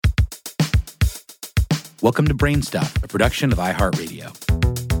Welcome to Brain Stuff, a production of iHeartRadio.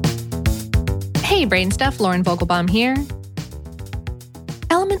 Hey, Brain Stuff, Lauren Vogelbaum here.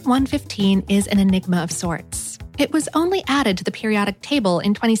 Element 115 is an enigma of sorts. It was only added to the periodic table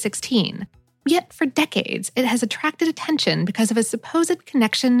in 2016, yet for decades it has attracted attention because of a supposed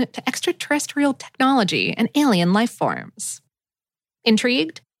connection to extraterrestrial technology and alien life forms.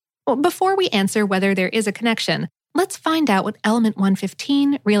 Intrigued? Well, before we answer whether there is a connection, let's find out what element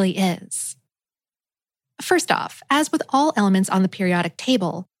 115 really is. First off, as with all elements on the periodic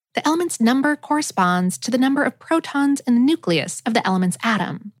table, the element's number corresponds to the number of protons in the nucleus of the element's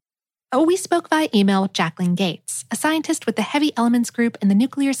atom. We spoke via email with Jacqueline Gates, a scientist with the Heavy Elements Group in the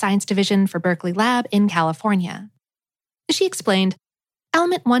Nuclear Science Division for Berkeley Lab in California. She explained,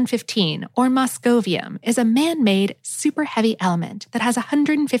 element 115, or moscovium, is a man-made super-heavy element that has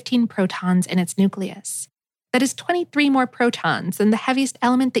 115 protons in its nucleus. That is 23 more protons than the heaviest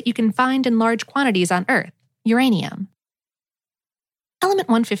element that you can find in large quantities on Earth, uranium. Element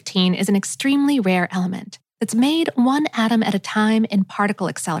 115 is an extremely rare element that's made one atom at a time in particle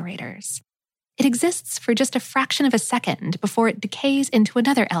accelerators. It exists for just a fraction of a second before it decays into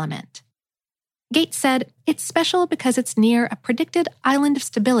another element. Gates said it's special because it's near a predicted island of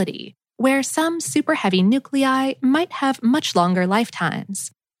stability where some super-heavy nuclei might have much longer lifetimes.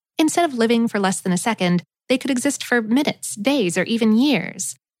 Instead of living for less than a second, they could exist for minutes, days, or even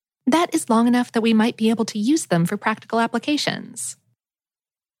years. That is long enough that we might be able to use them for practical applications.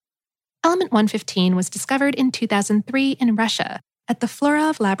 Element 115 was discovered in 2003 in Russia at the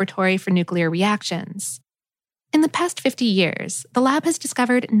Florov Laboratory for Nuclear Reactions. In the past 50 years, the lab has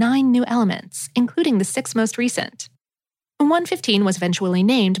discovered 9 new elements, including the 6 most recent. 115 was eventually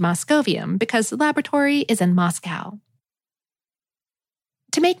named moscovium because the laboratory is in Moscow.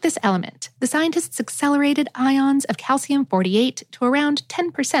 To make this element, the scientists accelerated ions of calcium-48 to around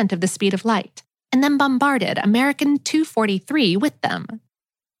 10% of the speed of light, and then bombarded American-243 with them.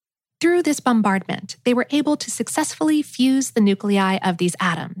 Through this bombardment, they were able to successfully fuse the nuclei of these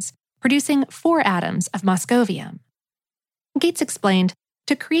atoms, producing 4 atoms of moscovium. Gates explained,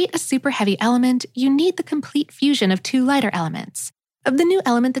 to create a super-heavy element, you need the complete fusion of 2 lighter elements. The new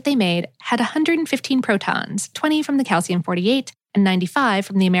element that they made had 115 protons, 20 from the calcium-48, and 95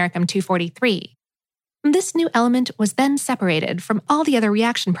 from the americium-243. This new element was then separated from all the other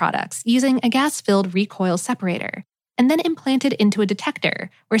reaction products using a gas-filled recoil separator, and then implanted into a detector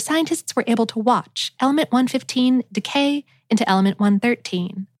where scientists were able to watch element 115 decay into element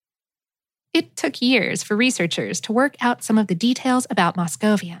 113. It took years for researchers to work out some of the details about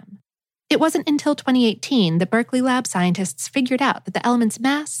moscovium. It wasn't until 2018 that Berkeley Lab scientists figured out that the element's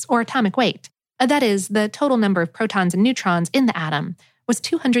mass, or atomic weight, that is, the total number of protons and neutrons in the atom, was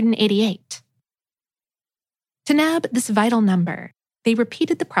 288. To nab this vital number, they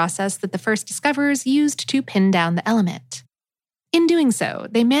repeated the process that the first discoverers used to pin down the element. In doing so,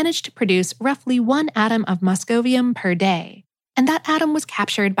 they managed to produce roughly 1 atom of moscovium per day, and that atom was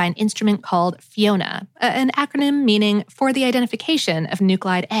captured by an instrument called Fiona, an acronym meaning for the identification of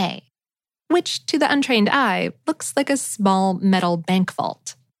nuclide A, which, to the untrained eye, looks like a small metal bank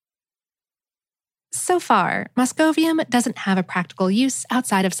vault. So far, moscovium doesn't have a practical use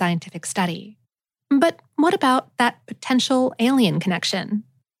outside of scientific study. But what about that potential alien connection?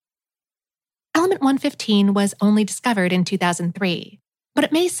 Element 115 was only discovered in 2003, but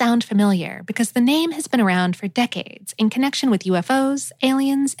it may sound familiar because the name has been around for decades in connection with UFOs,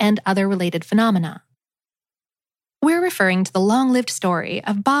 aliens, and other related phenomena. We're referring to the long-lived story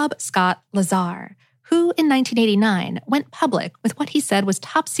of Bob Scott Lazar, who in 1989 went public with what he said was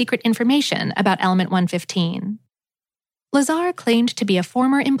top-secret information about element 115. Lazar claimed to be a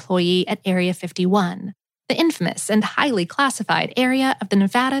former employee at Area 51, the infamous and highly classified area of the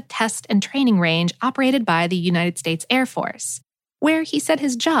Nevada Test and Training Range operated by the United States Air Force, where he said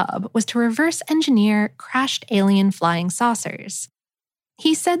his job was to reverse engineer crashed alien flying saucers.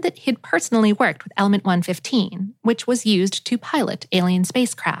 He said that he'd personally worked with element 115, which was used to pilot alien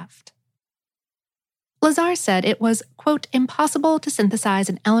spacecraft. Lazar said it was, quote, impossible to synthesize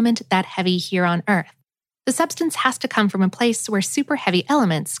an element that heavy here on Earth. The substance has to come from a place where super-heavy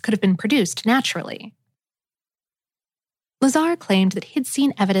elements could have been produced naturally. Lazar claimed that he'd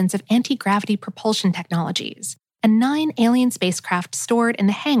seen evidence of anti-gravity propulsion technologies and 9 alien spacecraft stored in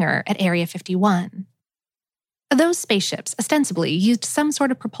the hangar at Area 51. Those spaceships ostensibly used some sort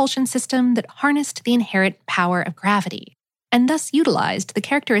of propulsion system that harnessed the inherent power of gravity, and thus utilized the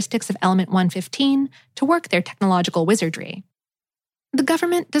characteristics of element 115 to work their technological wizardry. The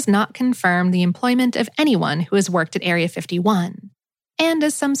government does not confirm the employment of anyone who has worked at Area 51, and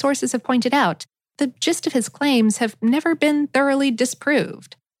as some sources have pointed out, the gist of his claims have never been thoroughly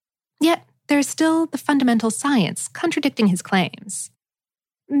disproved. Yet, there's still the fundamental science contradicting his claims.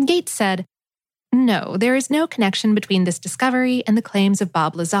 Gates said, "No, there is no connection between this discovery and the claims of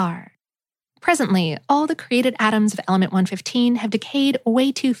Bob Lazar. Presently, all the created atoms of element 115 have decayed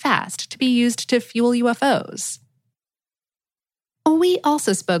way too fast to be used to fuel UFOs." We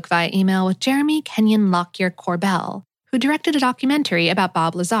also spoke via email with Jeremy Kenyon Lockyer Corbell, who directed a documentary about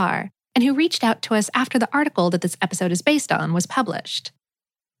Bob Lazar, and who reached out to us after the article that this episode is based on was published.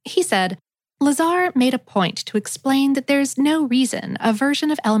 He said, Lazar made a point to explain that there's no reason a version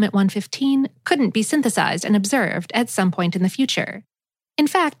of element 115 couldn't be synthesized and observed at some point in the future. In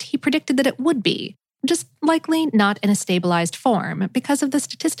fact, he predicted that it would be, just likely not in a stabilized form because of the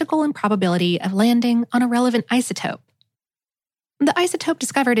statistical improbability of landing on a relevant isotope. The isotope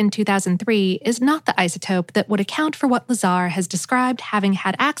discovered in 2003 is not the isotope that would account for what Lazar has described having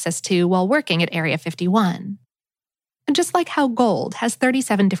had access to while working at Area 51. Just like how gold has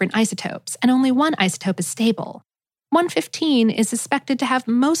 37 different isotopes and only one isotope is stable, 115 is suspected to have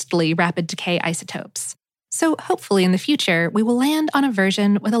mostly rapid decay isotopes. So hopefully in the future, we will land on a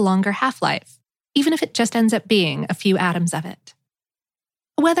version with a longer half-life, even if it just ends up being a few atoms of it.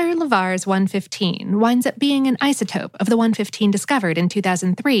 Whether Lazar's 115 winds up being an isotope of the 115 discovered in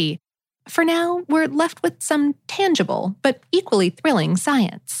 2003, for now, we're left with some tangible but equally thrilling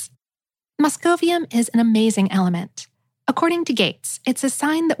science. Moscovium is an amazing element. According to Gates, it's a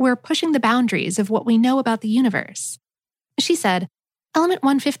sign that we're pushing the boundaries of what we know about the universe. She said, element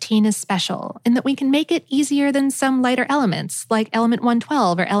 115 is special in that we can make it easier than some lighter elements like element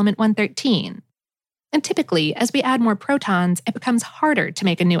 112 or element 113. And typically, as we add more protons, it becomes harder to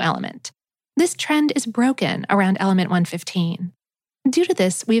make a new element. This trend is broken around element 115. Due to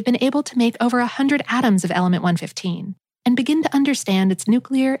this, we've been able to make over 100 atoms of element 115 and begin to understand its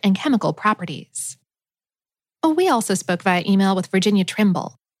nuclear and chemical properties. We also spoke via email with Virginia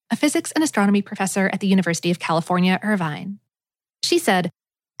Trimble, a physics and astronomy professor at the University of California, Irvine. She said,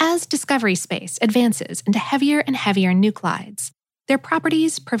 as discovery space advances into heavier and heavier nuclides, their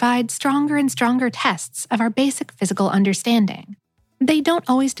properties provide stronger and stronger tests of our basic physical understanding. They don't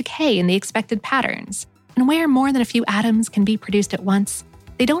always decay in the expected patterns, and where more than a few atoms can be produced at once,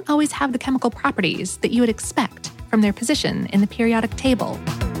 they don't always have the chemical properties that you would expect from their position in the periodic table.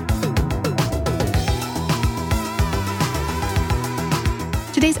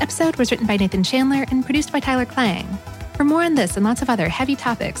 Today's episode was written by Nathan Chandler and produced by Tyler Klang. For more on this and lots of other heavy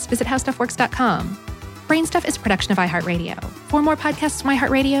topics, visit howstuffworks.com. Brainstuff is a production of iHeartRadio. For more podcasts from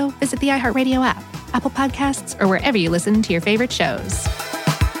iHeartRadio, visit the iHeartRadio app, Apple Podcasts, or wherever you listen to your favorite shows.